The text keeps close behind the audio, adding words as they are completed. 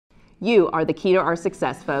You are the key to our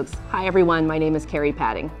success, folks. Hi everyone, my name is Carrie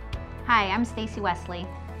Padding. Hi, I'm Stacy Wesley.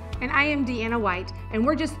 And I am Deanna White, and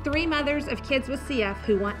we're just three mothers of kids with CF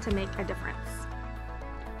who want to make a difference.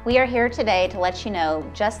 We are here today to let you know,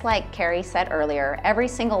 just like Carrie said earlier, every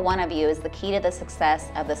single one of you is the key to the success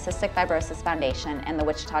of the Cystic Fibrosis Foundation and the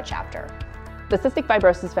Wichita chapter. The Cystic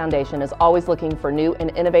Fibrosis Foundation is always looking for new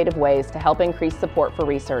and innovative ways to help increase support for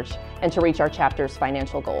research and to reach our chapter's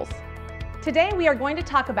financial goals. Today we are going to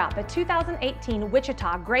talk about the 2018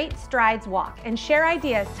 Wichita Great Strides Walk and share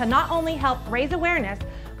ideas to not only help raise awareness,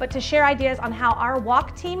 but to share ideas on how our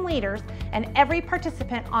walk team leaders and every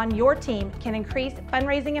participant on your team can increase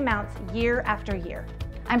fundraising amounts year after year.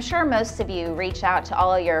 I'm sure most of you reach out to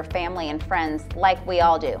all of your family and friends like we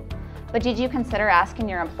all do. But did you consider asking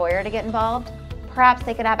your employer to get involved? Perhaps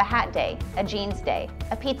they could have a hat day, a jeans day,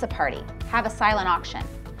 a pizza party, have a silent auction.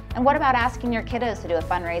 And what about asking your kiddos to do a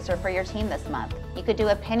fundraiser for your team this month? You could do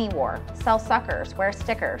a penny war, sell suckers, wear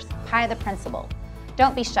stickers, pie the principal.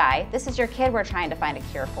 Don't be shy, this is your kid we're trying to find a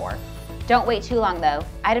cure for. Don't wait too long though.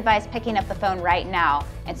 I'd advise picking up the phone right now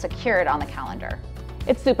and secure it on the calendar.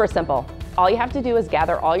 It's super simple. All you have to do is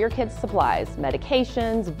gather all your kids' supplies,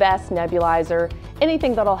 medications, vests, nebulizer,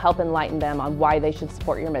 anything that'll help enlighten them on why they should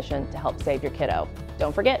support your mission to help save your kiddo.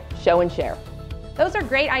 Don't forget, show and share. Those are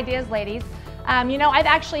great ideas, ladies. I've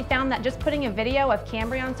actually found that just putting a video of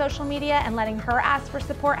Cambria on social media and letting her ask for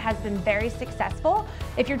support has been very successful.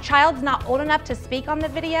 If your child's not old enough to speak on the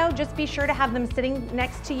video, just be sure to have them sitting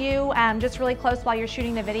next to you, just really close while you're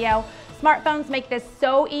shooting the video. Smartphones make this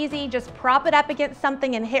so easy. Just prop it up against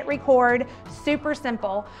something and hit record. Super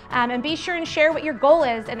simple. And be sure and share what your goal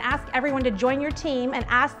is and ask everyone to join your team and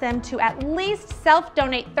ask them to at least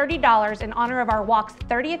self-donate $30 in honor of our walk's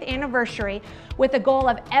 30th anniversary, with the goal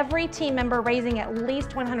of every team member raising at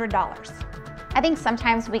least $100. I think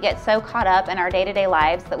sometimes we get so caught up in our day-to-day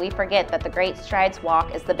lives that we forget that the Great Strides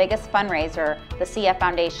Walk is the biggest fundraiser the CF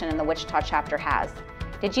Foundation and the Wichita chapter has.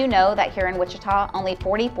 Did you know that here in Wichita, only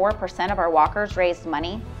 44% of our walkers raised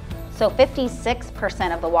money? So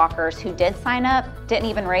 56% of the walkers who did sign up didn't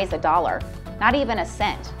even raise a dollar, not even a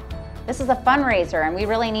cent. This is a fundraiser and we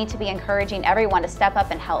really need to be encouraging everyone to step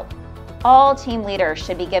up and help. All team leaders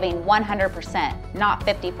should be giving 100%, not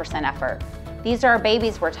 50% effort. These are our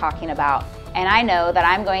babies we're talking about, and I know that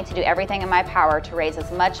I'm going to do everything in my power to raise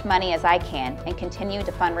as much money as I can and continue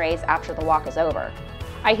to fundraise after the walk is over.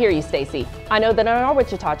 I hear you, Stacy. I know that in our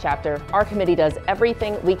Wichita chapter, our committee does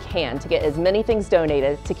everything we can to get as many things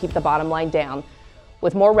donated to keep the bottom line down,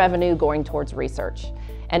 with more revenue going towards research.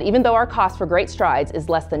 And even though our cost for Great Strides is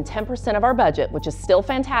less than 10% of our budget, which is still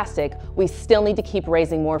fantastic, we still need to keep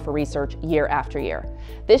raising more for research year after year.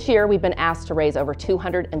 This year, we've been asked to raise over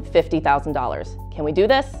 $250,000. Can we do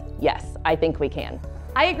this? Yes, I think we can.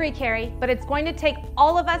 I agree, Carrie, but it's going to take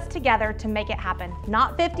all of us together to make it happen.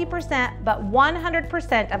 Not 50%, but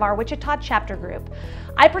 100% of our Wichita chapter group.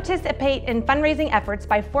 I participate in fundraising efforts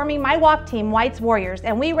by forming my walk team, White's Warriors,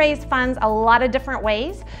 and we raise funds a lot of different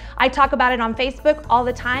ways. I talk about it on Facebook all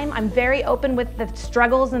the time. I'm very open with the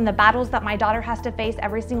struggles and the battles that my daughter has to face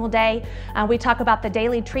every single day. We talk about the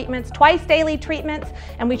daily treatments, twice daily treatments,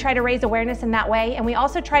 and we try to raise awareness in that way. And we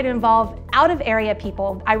also try to involve out-of-area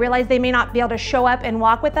people. I realize they may not be able to show up and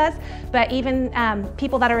walk with us, but even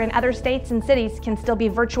people that are in other states and cities can still be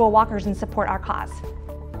virtual walkers and support our cause.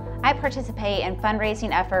 I participate in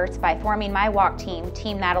fundraising efforts by forming my walk team,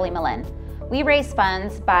 Team Natalie Millen. We raise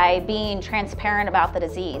funds by being transparent about the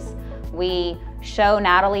disease. We show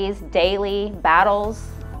Natalie's daily battles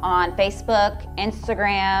on Facebook,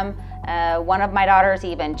 Instagram. One of my daughters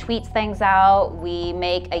even tweets things out. We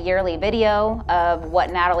make a yearly video of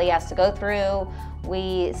what Natalie has to go through.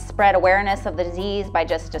 We spread awareness of the disease by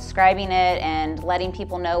just describing it and letting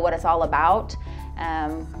people know what it's all about.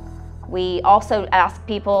 We also ask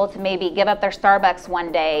people to maybe give up their Starbucks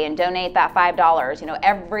one day and donate that $5.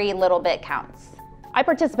 Every little bit counts. I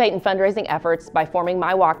participate in fundraising efforts by forming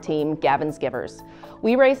my walk team, Gavin's Givers.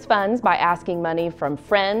 We raise funds by asking money from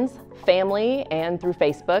friends, family, and through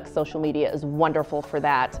Facebook. Social media is wonderful for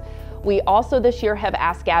that. We also this year have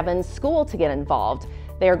asked Gavin's school to get involved.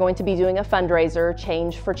 They are going to be doing a fundraiser,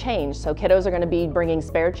 Change for Change. So kiddos are going to be bringing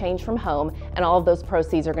spare change from home, and all of those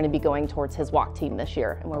proceeds are going to be going towards his walk team this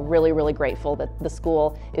year. And we're really, really grateful that the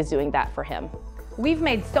school is doing that for him. We've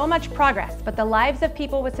made so much progress, but the lives of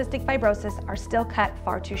people with cystic fibrosis are still cut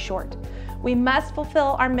far too short. We must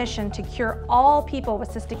fulfill our mission to cure all people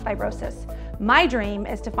with cystic fibrosis. My dream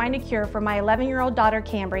is to find a cure for my 11-year-old daughter,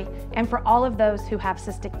 Cambry, and for all of those who have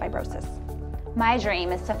cystic fibrosis. My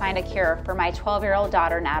dream is to find a cure for my 12-year-old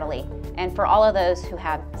daughter, Natalie, and for all of those who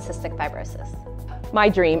have cystic fibrosis. My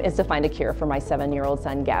dream is to find a cure for my 7-year-old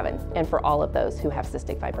son, Gavin, and for all of those who have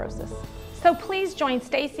cystic fibrosis. So please join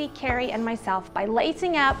Stacy, Carrie, and myself by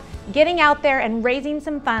lacing up, getting out there, and raising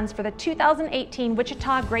some funds for the 2018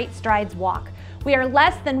 Wichita Great Strides Walk. We are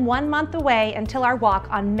less than 1 month away until our walk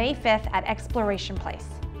on May 5th at Exploration Place.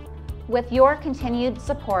 With your continued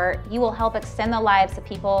support, you will help extend the lives of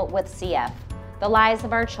people with CF, the lives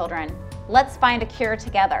of our children. Let's find a cure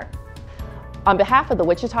together. On behalf of the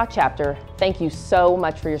Wichita chapter, thank you so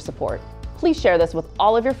much for your support. Please share this with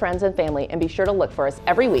all of your friends and family and be sure to look for us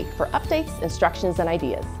every week for updates, instructions, and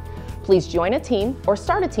ideas. Please join a team or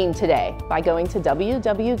start a team today by going to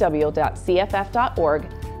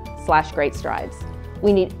www.cff.org/greatstrides.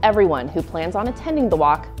 We need everyone who plans on attending the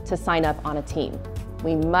walk to sign up on a team.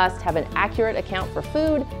 We must have an accurate account for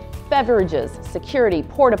food, beverages, security,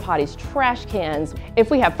 porta potties, trash cans. If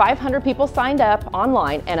we have 500 people signed up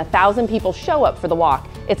online and 1,000 people show up for the walk,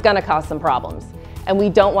 it's gonna cause some problems. And we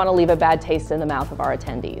don't want to leave a bad taste in the mouth of our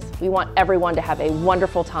attendees. We want everyone to have a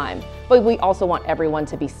wonderful time, but we also want everyone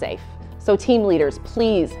to be safe. So team leaders,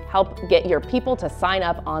 please help get your people to sign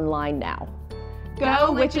up online now.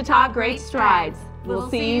 Go Wichita Great Strides. We'll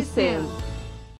see you soon.